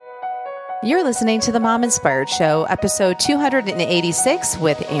You're listening to the Mom Inspired Show, episode 286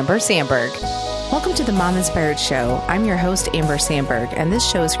 with Amber Sandberg. Welcome to the Mom Inspired Show. I'm your host, Amber Sandberg, and this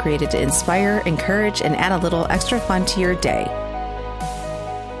show is created to inspire, encourage, and add a little extra fun to your day.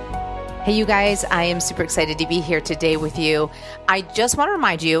 Hey, you guys, I am super excited to be here today with you. I just want to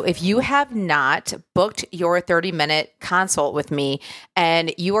remind you, if you have not booked your 30-minute consult with me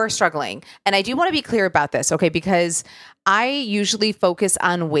and you are struggling, and I do want to be clear about this, okay, because I usually focus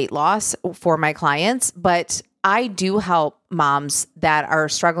on weight loss for my clients, but I do help moms that are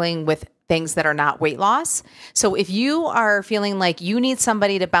struggling with things that are not weight loss. So if you are feeling like you need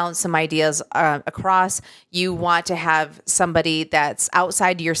somebody to bounce some ideas across, you want to have somebody that's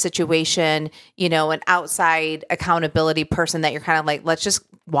outside your situation, you know, an outside accountability person that you're kind of like, let's just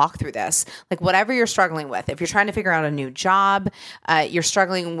walk through this. Like whatever you're struggling with, if you're trying to figure out a new job, you're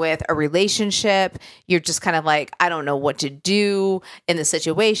struggling with a relationship, you're just kind of like, I don't know what to do in the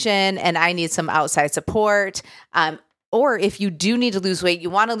situation and I need some outside support. Or if you do need to lose weight, you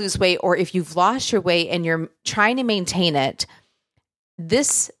want to lose weight, or if you've lost your weight and you're trying to maintain it,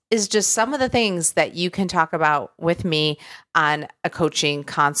 this is just some of the things that you can talk about with me on a coaching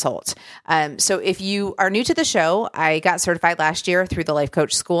consult. So if you are new to the show, I got certified last year through the Life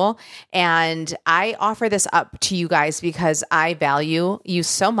Coach School, and I offer this up to you guys because I value you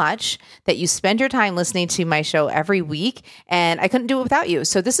so much that you spend your time listening to my show every week, and I couldn't do it without you.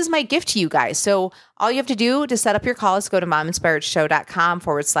 So this is my gift to you guys. So all you have to do to set up your call is go to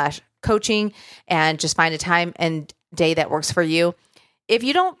mominspiredshow.com/coaching and just find a time and day that works for you. If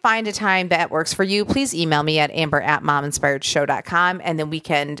you don't find a time that works for you, please email me at amber@mominspiredshow.com and then we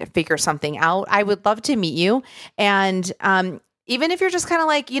can figure something out. I would love to meet you. And even if you're just kind of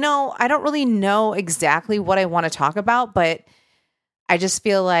like, you know, I don't really know exactly what I want to talk about, but I just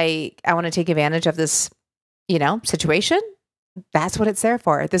feel like I want to take advantage of this, you know, situation. That's what it's there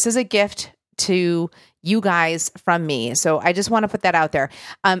for. This is a gift to you guys from me. So I just want to put that out there.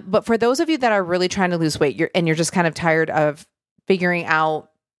 But for those of you that are really trying to lose weight, you're just kind of tired of figuring out,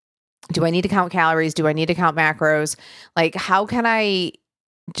 do I need to count calories? Do I need to count macros? Like, how can I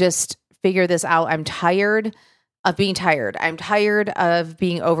just figure this out? I'm tired of being tired. I'm tired of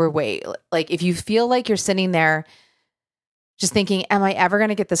being overweight. Like, if you feel like you're sitting there just thinking, am I ever going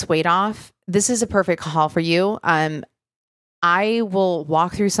to get this weight off? This is a perfect call for you. I will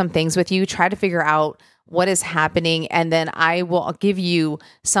walk through some things with you, try to figure out what is happening, and then I will give you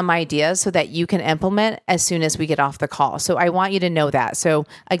some ideas so that you can implement as soon as we get off the call. So I want you to know that. So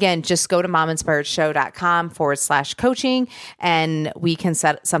again, just go to mominspiredshow.com/coaching and we can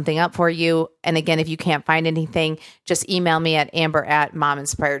set something up for you. And again, if you can't find anything, just email me at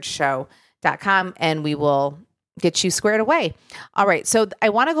amber@mominspiredshow.com and we will get you squared away. All right. So I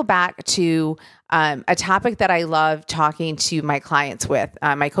want to go back to a topic that I love talking to my clients with,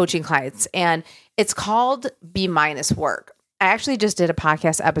 my coaching clients, and it's called B- work. I actually just did a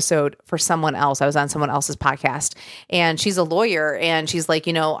podcast episode for someone else. I was on someone else's podcast and she's a lawyer and she's like,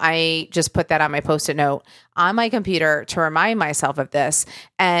 you know, I just put that on my Post-it note on my computer to remind myself of this.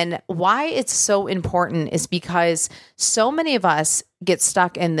 And why it's so important is because so many of us get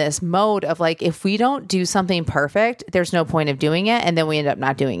stuck in this mode of like, if we don't do something perfect, there's no point of doing it. And then we end up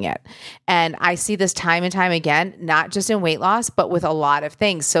not doing it. And I see this time and time again, not just in weight loss, but with a lot of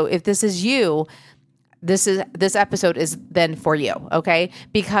things. So if this is you, this episode is then for you, okay?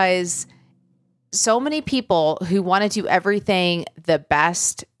 Because so many people who want to do everything the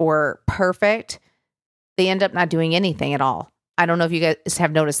best or perfect, they end up not doing anything at all. I don't know if you guys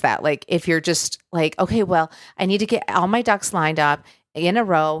have noticed that. Like if you're just like, okay, well, I need to get all my ducks lined up in a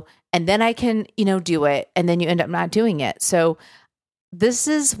row and then I can, you know, do it. And then you end up not doing it. So this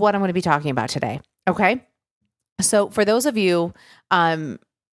is what I'm going to be talking about today. Okay. So for those of you,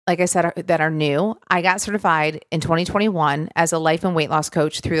 like I said, that are new, I got certified in 2021 as a life and weight loss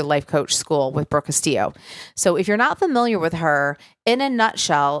coach through the Life Coach School with Brooke Castillo. So if you're not familiar with her, in a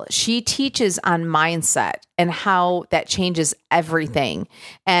nutshell, she teaches on mindset and how that changes everything.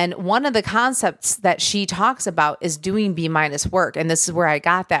 And one of the concepts that she talks about is doing B- work. And this is where I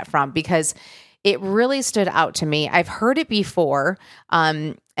got that from because it really stood out to me. I've heard it before,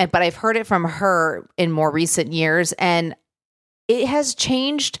 but I've heard it from her in more recent years. And it has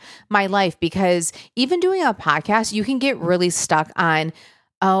changed my life because even doing a podcast, you can get really stuck on,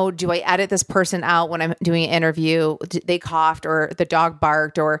 oh, do I edit this person out when I'm doing an interview? They coughed or the dog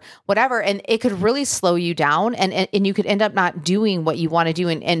barked or whatever. And it could really slow you down and you could end up not doing what you want to do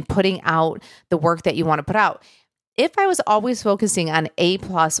and putting out the work that you want to put out. If I was always focusing on A+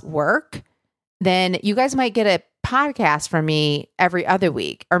 work, then you guys might get podcast from me every other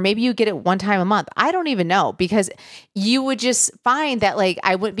week, or maybe you get it one time a month. I don't even know, because you would just find that like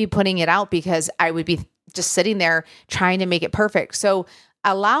I wouldn't be putting it out because I would be just sitting there trying to make it perfect. So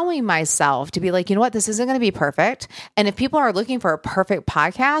allowing myself to be like, you know what, this isn't going to be perfect. And if people are looking for a perfect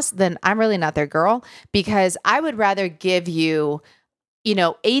podcast, then I'm really not their girl, because I would rather give you,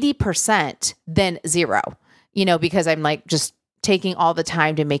 80% than 0, because I'm like just taking all the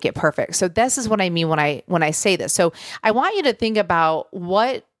time to make it perfect. So this is what I mean when I say this. So I want you to think about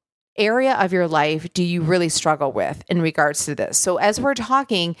what area of your life do you really struggle with in regards to this. So as we're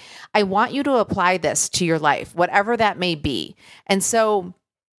talking, I want you to apply this to your life, whatever that may be. And so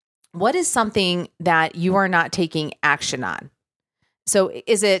what is something that you are not taking action on? So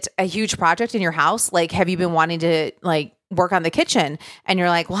is it a huge project in your house? Like, have you been wanting to like work on the kitchen and you're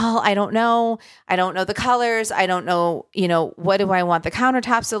like, well, I don't know. I don't know the colors. I don't know, what do I want the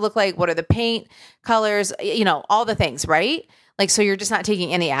countertops to look like? What are the paint colors? All the things, right? Like, so you're just not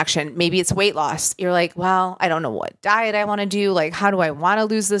taking any action. Maybe it's weight loss. You're like, well, I don't know what diet I want to do. Like, how do I want to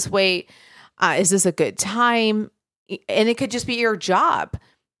lose this weight? Is this a good time? And it could just be your job.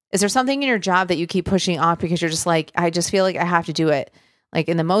 Is there something in your job that you keep pushing off because you're just like, I just feel like I have to do it like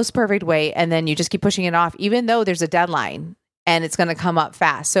in the most perfect way. And then you just keep pushing it off, even though there's a deadline and it's going to come up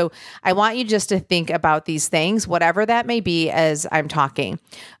fast. So I want you just to think about these things, whatever that may be, as I'm talking.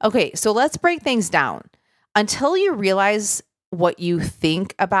 Okay. So let's break things down until you realize what you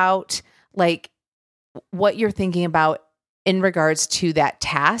think about, like what you're thinking about in regards to that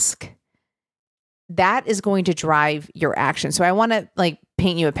task. That is going to drive your action. So I want to like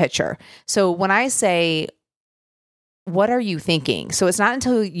paint you a picture. So when I say, what are you thinking? So it's not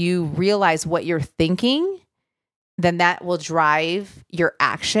until you realize what you're thinking, then that will drive your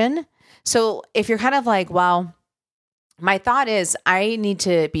action. So if you're kind of like, well, my thought is I need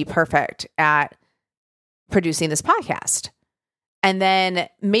to be perfect at producing this podcast. And then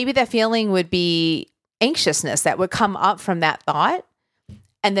maybe the feeling would be anxiousness that would come up from that thought.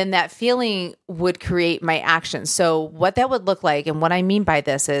 And then that feeling would create my action. So what that would look like, and what I mean by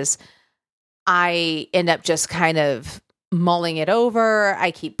this is I end up just kind of mulling it over.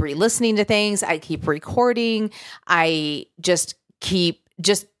 I keep re-listening to things. I keep recording. I just keep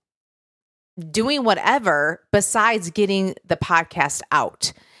just doing whatever besides getting the podcast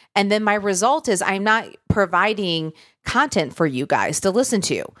out. And then my result is I'm not providing content for you guys to listen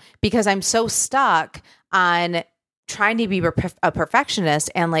to because I'm so stuck on trying to be a perfectionist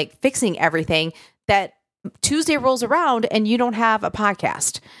and like fixing everything that Tuesday rolls around and you don't have a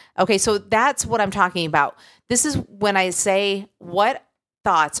podcast. Okay, so that's what I'm talking about. This is when I say what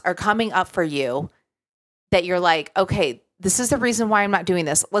thoughts are coming up for you that you're like, okay, this is the reason why I'm not doing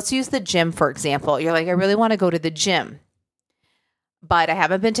this. Let's use the gym, for example. You're like, I really want to go to the gym, but I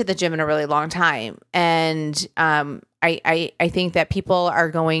haven't been to the gym in a really long time. And I think that people are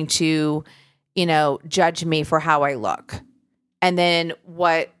going to, judge me for how I look. And then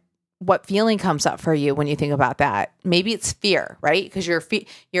what feeling comes up for you when you think about that? Maybe it's fear, right? Because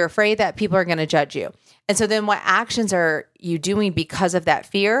you're afraid that people are going to judge you. And so then what actions are you doing because of that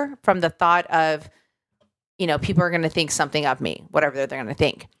fear from the thought of, people are going to think something of me, whatever they're going to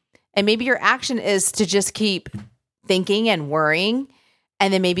think. And maybe your action is to just keep thinking and worrying,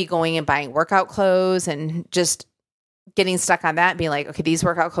 and then maybe going and buying workout clothes and just getting stuck on that and being like, okay, these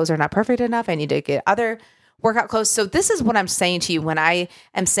workout clothes are not perfect enough. I need to get other workout clothes. So this is what I'm saying to you when I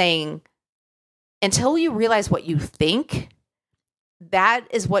am saying, until you realize what you think, that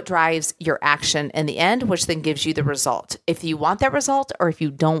is what drives your action in the end, which then gives you the result. If you want that result or if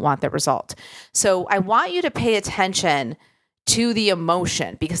you don't want that result. So I want you to pay attention to the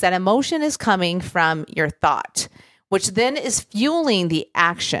emotion, because that emotion is coming from your thought, which then is fueling the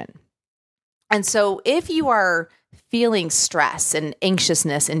action. And so if you are feeling stress and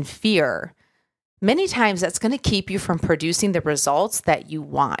anxiousness and fear, many times that's going to keep you from producing the results that you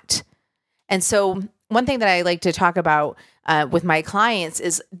want. And so one thing that I like to talk about with my clients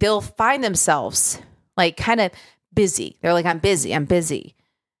is they'll find themselves like kind of busy. They're like, I'm busy.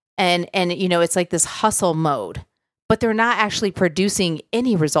 And it's like this hustle mode, but they're not actually producing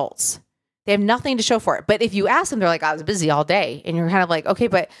any results. They have nothing to show for it. But if you ask them, they're like, I was busy all day. And you're kind of like, okay,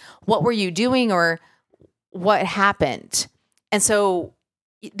 but what were you doing or what happened? And so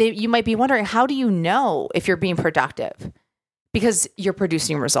you might be wondering, how do you know if you're being productive? Because you're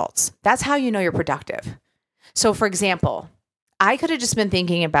producing results. That's how you know you're productive. So for example, I could have just been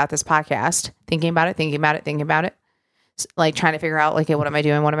thinking about this podcast, thinking about it, like trying to figure out, like, hey, what am I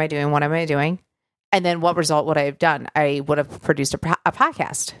doing? And then what result would I have done? I would have produced a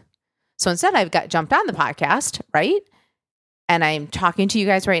podcast. So instead I've jumped on the podcast, right? And I'm talking to you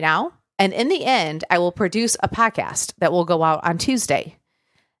guys right now. And in the end, I will produce a podcast that will go out on Tuesday.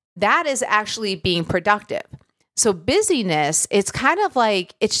 That is actually being productive. So busyness, it's kind of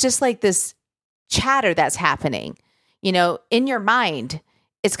like, it's just like this chatter that's happening, in your mind.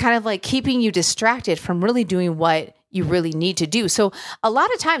 It's kind of like keeping you distracted from really doing what you really need to do. So a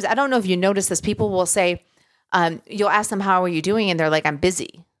lot of times, I don't know if you notice this, people will say, you'll ask them, how are you doing? And they're like, I'm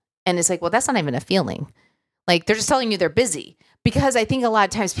busy. And it's like, well, that's not even a feeling. Like they're just telling you they're busy. Because I think a lot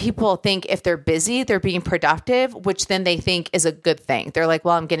of times people think if they're busy, they're being productive, which then they think is a good thing. They're like,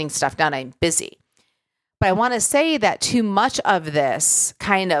 well, I'm getting stuff done. I'm busy. But I want to say that too much of this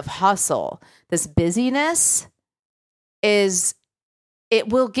kind of hustle, this busyness it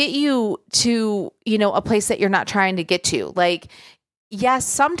will get you to, a place that you're not trying to get to. Like, yes,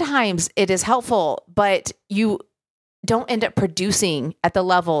 sometimes it is helpful, but you don't end up producing at the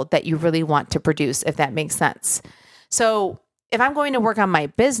level that you really want to produce, if that makes sense. So if I'm going to work on my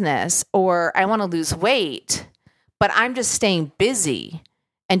business or I want to lose weight, but I'm just staying busy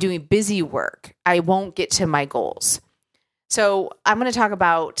and doing busy work, I won't get to my goals. So I'm going to talk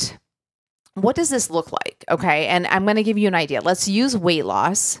about what does this look like? Okay. And I'm going to give you an idea. Let's use weight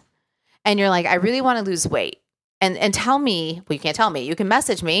loss. And you're like, I really want to lose weight. And tell me, well, you can't tell me. You can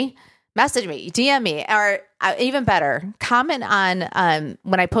message me, DM me, or even better, comment on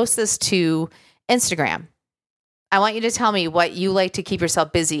when I post this to Instagram. I want you to tell me what you like to keep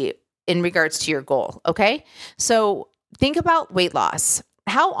yourself busy in regards to your goal. Okay. So think about weight loss.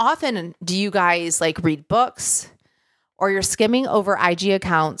 How often do you guys read books or you're skimming over IG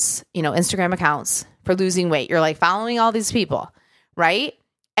accounts, Instagram accounts for losing weight? You're following all these people, right?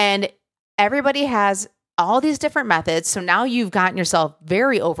 And everybody has all these different methods. So now you've gotten yourself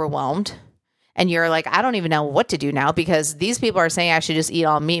very overwhelmed. And you're like, I don't even know what to do now because these people are saying I should just eat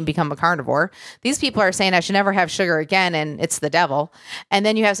all meat and become a carnivore. These people are saying I should never have sugar again and it's the devil. And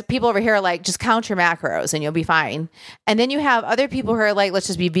then you have some people over here just count your macros and you'll be fine. And then you have other people who are like, let's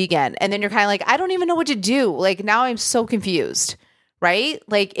just be vegan. And then you're kind of like, I don't even know what to do. Now I'm so confused, right?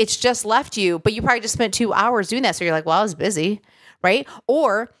 It's just left you, but you probably just spent 2 hours doing that. So you're like, well, I was busy, right?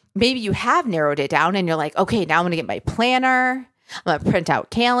 Or maybe you have narrowed it down and you're like, okay, now I'm going to get my planner. I'm going to print out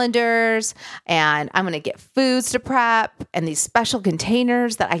calendars and I'm going to get foods to prep and these special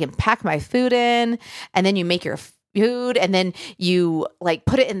containers that I can pack my food in. And then you make your food and then you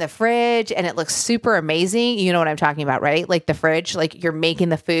put it in the fridge and it looks super amazing. You know what I'm talking about, right? The fridge, you're making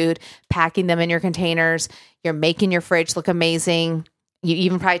the food, packing them in your containers. You're making your fridge look amazing. You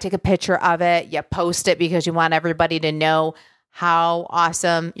even probably take a picture of it. You post it because you want everybody to know how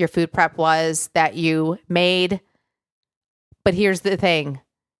awesome your food prep was that you made. But here's the thing.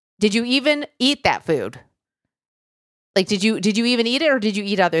 Did you even eat that food? Did you even eat it or did you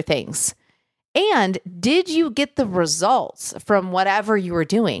eat other things? And did you get the results from whatever you were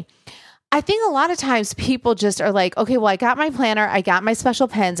doing? I think a lot of times people just are like, okay, well, I got my planner. I got my special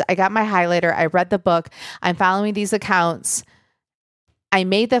pens. I got my highlighter. I read the book. I'm following these accounts. I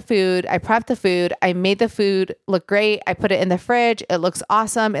made the food. I prepped the food. I made the food look great. I put it in the fridge. It looks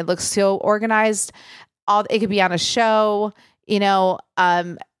awesome. It looks so organized. It could be on a show.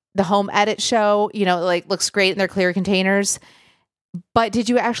 The home edit show, looks great in their clear containers. But did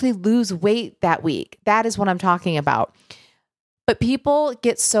you actually lose weight that week? That is what I'm talking about. But people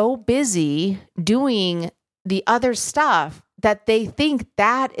get so busy doing the other stuff that they think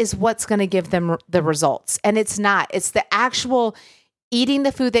that is what's going to give them the results. And it's not. It's the actual eating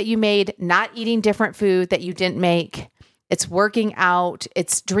the food that you made, not eating different food that you didn't make. It's working out,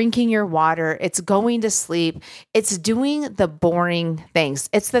 it's drinking your water, it's going to sleep, it's doing the boring things.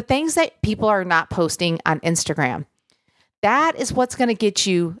 It's the things that people are not posting on Instagram. That is what's going to get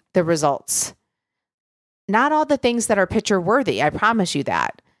you the results. Not all the things that are picture worthy, I promise you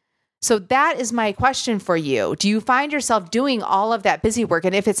that. So that is my question for you. Do you find yourself doing all of that busy work?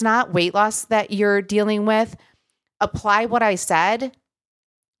 And if it's not weight loss that you're dealing with, apply what I said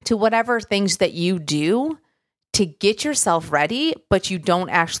to whatever things that you do to get yourself ready, but you don't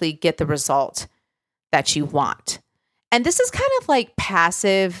actually get the result that you want. And this is kind of like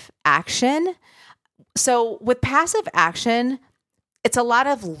passive action. So with passive action, it's a lot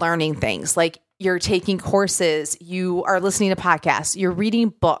of learning things. You're taking courses, you are listening to podcasts, you're reading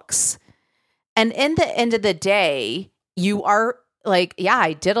books. And in the end of the day, you are yeah,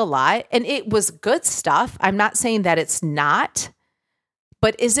 I did a lot and it was good stuff. I'm not saying that it's not,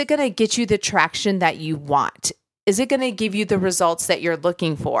 but is it going to get you the traction that you want? Is it going to give you the results that you're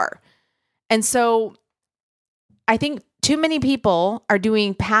looking for? And so I think too many people are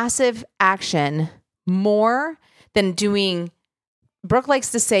doing passive action more than doing, Brooke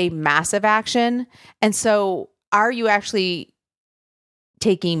likes to say massive action. And so are you actually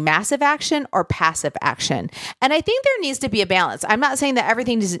taking massive action or passive action. And I think there needs to be a balance. I'm not saying that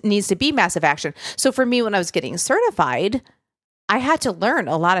everything needs to be massive action. So for me, when I was getting certified, I had to learn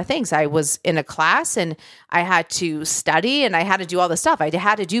a lot of things. I was in a class and I had to study and I had to do all this stuff. I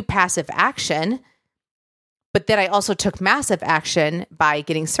had to do passive action, but then I also took massive action by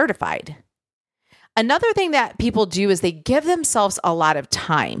getting certified. Another thing that people do is they give themselves a lot of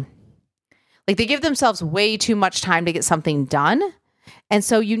time. Like they give themselves way too much time to get something done. And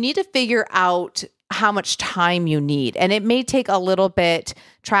so you need to figure out how much time you need. And it may take a little bit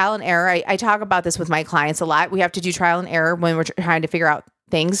trial and error. I talk about this with my clients a lot. We have to do trial and error when we're trying to figure out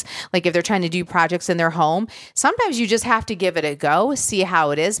things. Like if they're trying to do projects in their home, sometimes you just have to give it a go, see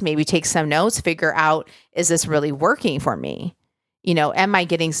how it is, maybe take some notes, figure out, is this really working for me? Am I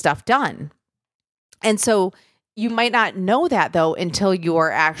getting stuff done? And so you might not know that though until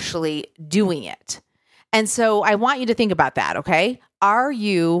you're actually doing it. And so I want you to think about that, okay? Are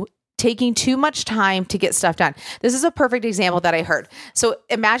you taking too much time to get stuff done? This is a perfect example that I heard. So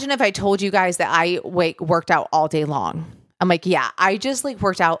imagine if I told you guys that I worked out all day long. I'm like, yeah, I just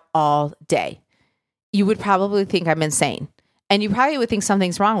worked out all day. You would probably think I'm insane. And you probably would think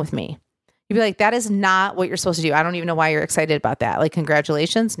something's wrong with me. You'd be like, that is not what you're supposed to do. I don't even know why you're excited about that.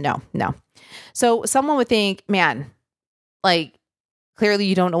 Congratulations. No. So someone would think, man, clearly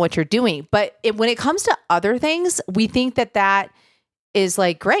you don't know what you're doing. But when it comes to other things, we think that is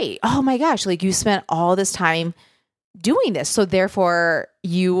great. Oh my gosh, you spent all this time doing this. So therefore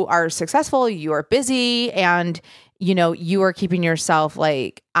you are successful, you are busy, and you are keeping yourself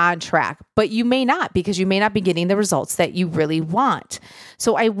on track, but you may not, because you may not be getting the results that you really want.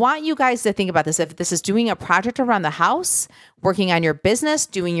 So I want you guys to think about this. If this is doing a project around the house, working on your business,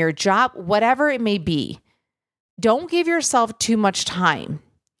 doing your job, whatever it may be, don't give yourself too much time.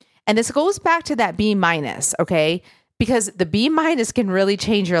 And this goes back to that B-, okay? Because the B- can really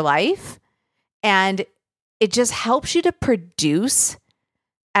change your life. And it just helps you to produce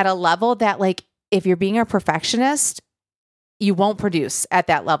at a level that if you're being a perfectionist, you won't produce at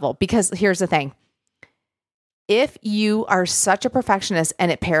that level. Because here's the thing. If you are such a perfectionist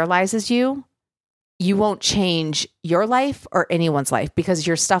and it paralyzes you, you won't change your life or anyone's life because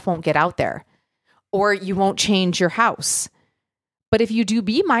your stuff won't get out there, or you won't change your house. But if you do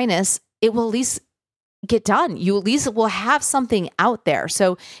B-, it will at least get done. You at least will have something out there.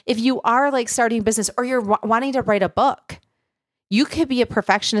 So if you are starting a business or you're wanting to write a book, you could be a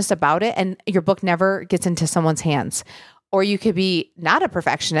perfectionist about it and your book never gets into someone's hands. Or you could be not a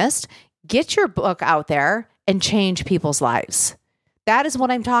perfectionist, get your book out there and change people's lives. That is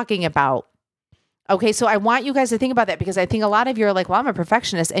what I'm talking about. Okay, so I want you guys to think about that, because I think a lot of you are like, well, I'm a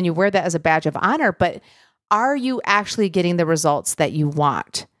perfectionist, and you wear that as a badge of honor, but are you actually getting the results that you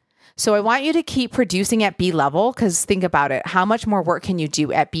want? So I want you to keep producing at B level, because think about it. How much more work can you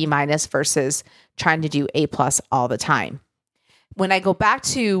do at B- versus trying to do A+ all the time? When I go back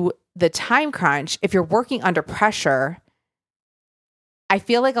to the time crunch, if you're working under pressure, I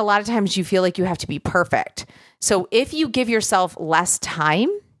feel like a lot of times you feel like you have to be perfect. So if you give yourself less time,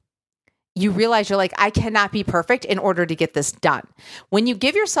 you realize you're like, I cannot be perfect in order to get this done. When you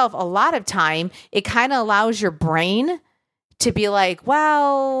give yourself a lot of time, it kind of allows your brain to be like,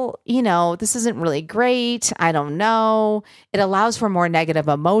 well, this isn't really great. I don't know. It allows for more negative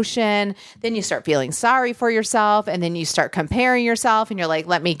emotion. Then you start feeling sorry for yourself, and then you start comparing yourself, and you're like,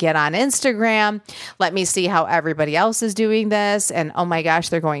 let me get on Instagram. Let me see how everybody else is doing this. And oh my gosh,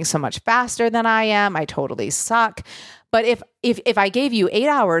 they're going so much faster than I am. I totally suck. But if I gave you 8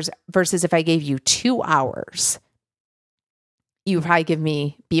 hours versus if I gave you 2 hours, you would probably give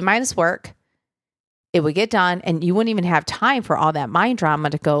me B- work. It would get done, and you wouldn't even have time for all that mind drama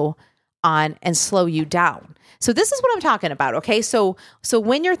to go on and slow you down. So this is what I'm talking about, okay? So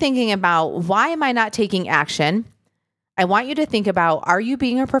when you're thinking about why am I not taking action, I want you to think about, are you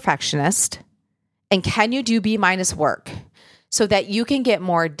being a perfectionist? And can you do B- work so that you can get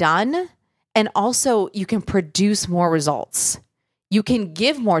more done, and also you can produce more results? You can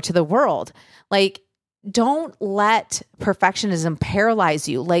give more to the world. Don't let perfectionism paralyze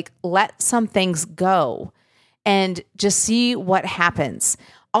you. Let some things go and just see what happens.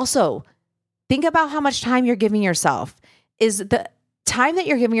 Also, think about how much time you're giving yourself. Is the time that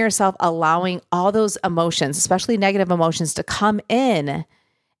you're giving yourself allowing all those emotions, especially negative emotions, to come in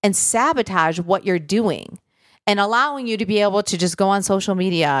and sabotage what you're doing, and allowing you to be able to just go on social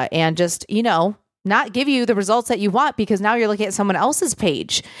media and just, not give you the results that you want, because now you're looking at someone else's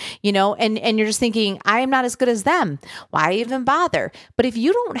page, and you're just thinking, I am not as good as them. Why even bother? But if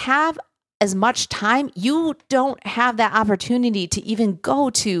you don't have as much time, you don't have that opportunity to even go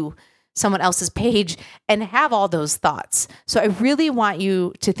to someone else's page and have all those thoughts. So I really want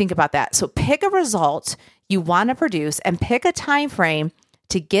you to think about that. So pick a result you want to produce and pick a time frame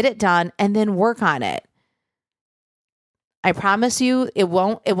to get it done and then work on it. I promise you it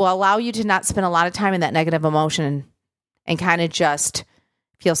will allow you to not spend a lot of time in that negative emotion and kind of just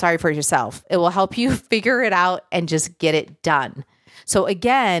feel sorry for yourself. It will help you figure it out and just get it done. So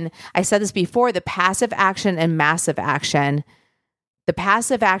again, I said this before, the passive action and massive action. The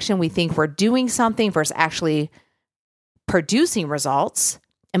passive action, we think we're doing something versus actually producing results.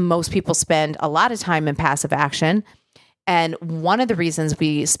 And most people spend a lot of time in passive action. And one of the reasons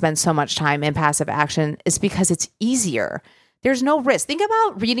we spend so much time in passive action is because it's easier. There's no risk. Think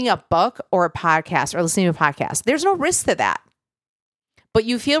about reading a book or a podcast or listening to a podcast. There's no risk to that. But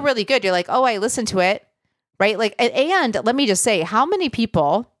you feel really good. You're like, oh, I listened to it, right? Like, and let me just say, how many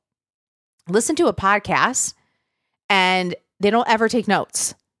people listen to a podcast and they don't ever take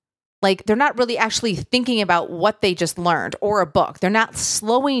notes? Like, they're not really actually thinking about what they just learned, or a book. They're not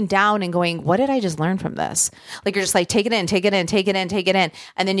slowing down and going, what did I just learn from this? Like, you're just like, take it in, take it in, take it in, take it in.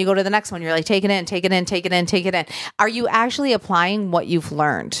 And then you go to the next one. You're like, take it in, take it in, take it in, take it in. Are you actually applying what you've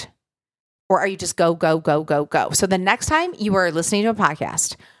learned? Or are you just go, go, go, go, go? So the next time you are listening to a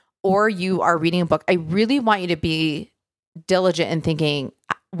podcast or you are reading a book, I really want you to be diligent in thinking,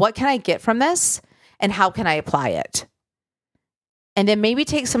 what can I get from this? And how can I apply it? And then maybe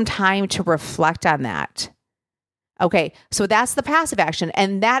take some time to reflect on that. Okay, so that's the passive action.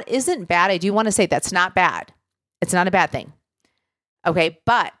 And that isn't bad. I do want to say that's not bad. It's not a bad thing. Okay,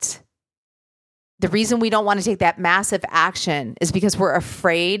 but the reason we don't want to take that massive action is because we're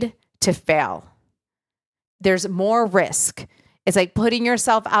afraid to fail. There's more risk. It's like putting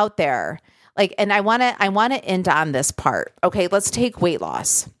yourself out there. Like, and I want to end on this part. Okay, let's take weight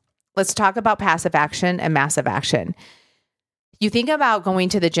loss. Let's talk about passive action and massive action. You think about going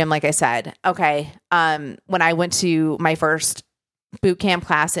to the gym, like I said, okay, when I went to my first boot camp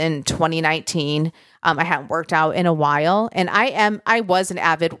class in 2019, I hadn't worked out in a while, and I was an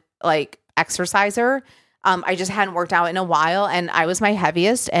avid like exerciser. I just hadn't worked out in a while, and I was my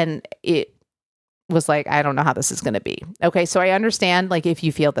heaviest, and it was like, I don't know how this is going to be. Okay. So I understand like if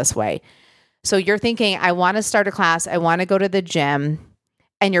you feel this way. So you're thinking, I want to start a class. I want to go to the gym.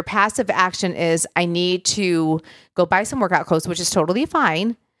 And your passive action is, I need to go buy some workout clothes, which is totally fine.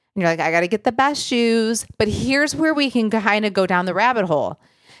 And you're like, I got to get the best shoes. But here's where we can kind of go down the rabbit hole.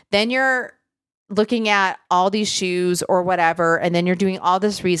 Then you're looking at all these shoes or whatever, and then you're doing all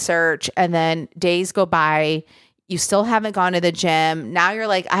this research, and then days go by. You still haven't gone to the gym. Now you're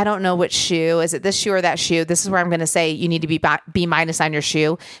like, I don't know which shoe. Is it this shoe or that shoe? This is where I'm going to say you need to be B- on your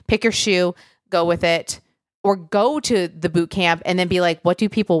shoe. Pick your shoe, go with it. Or go to the boot camp and then be like, what do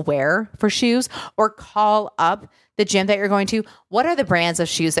people wear for shoes? Or call up the gym that you're going to. What are the brands of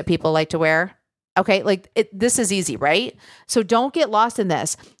shoes that people like to wear? Okay, like this is easy, right? So don't get lost in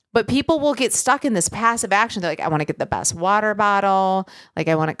this. But people will get stuck in this passive action. They're like, I want to get the best water bottle. Like,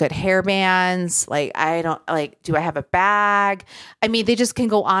 I want good hair bands. Like, I don't like, do I have a bag? I mean, they just can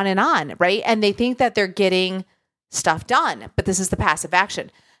go on, right? And they think that they're getting stuff done. But this is the passive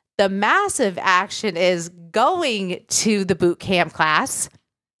action. The massive action is going to the boot camp class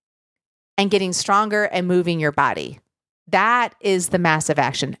and getting stronger and moving your body. That is the massive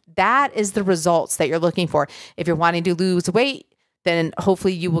action. That is the results that you're looking for. If you're wanting to lose weight, then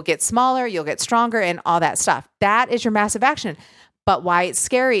hopefully you will get smaller, you'll get stronger, and all that stuff. That is your massive action. But why it's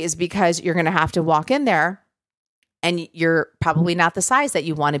scary is because you're going to have to walk in there and you're probably not the size that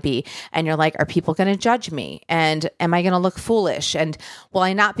you want to be. And you're like, are people going to judge me? And am I going to look foolish? And will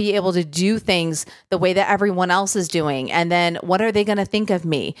I not be able to do things the way that everyone else is doing? And then what are they going to think of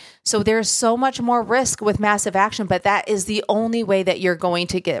me? So there's so much more risk with massive action, but that is the only way that you're going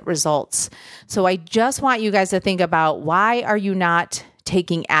to get results. So I just want you guys to think about, why are you not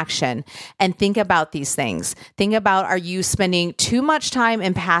taking action? And think about these things. Think about, are you spending too much time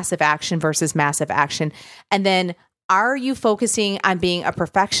in passive action versus massive action? And then are you focusing on being a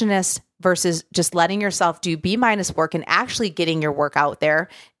perfectionist versus just letting yourself do B- work and actually getting your work out there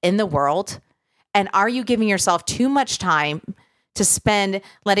in the world? And are you giving yourself too much time to spend,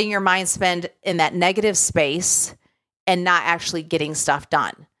 letting your mind spend in that negative space and not actually getting stuff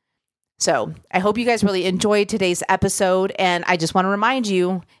done? So I hope you guys really enjoyed today's episode. And I just want to remind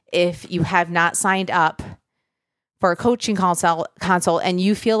you, if you have not signed up for a coaching consult and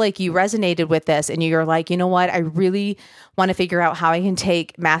you feel like you resonated with this and you're like, you know what, I really want to figure out how I can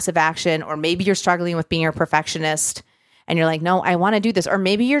take massive action, or maybe you're struggling with being a perfectionist and you're like, no, I want to do this. Or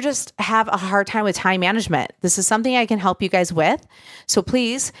maybe you're just have a hard time with time management. This is something I can help you guys with. So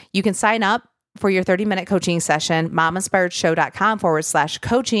please, you can sign up for your 30-minute coaching session,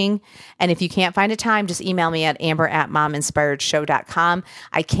 mominspiredshow.com/coaching. And if you can't find a time, just email me at amber@mominspiredshow.com.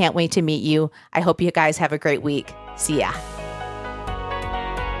 I can't wait to meet you. I hope you guys have a great week. See ya.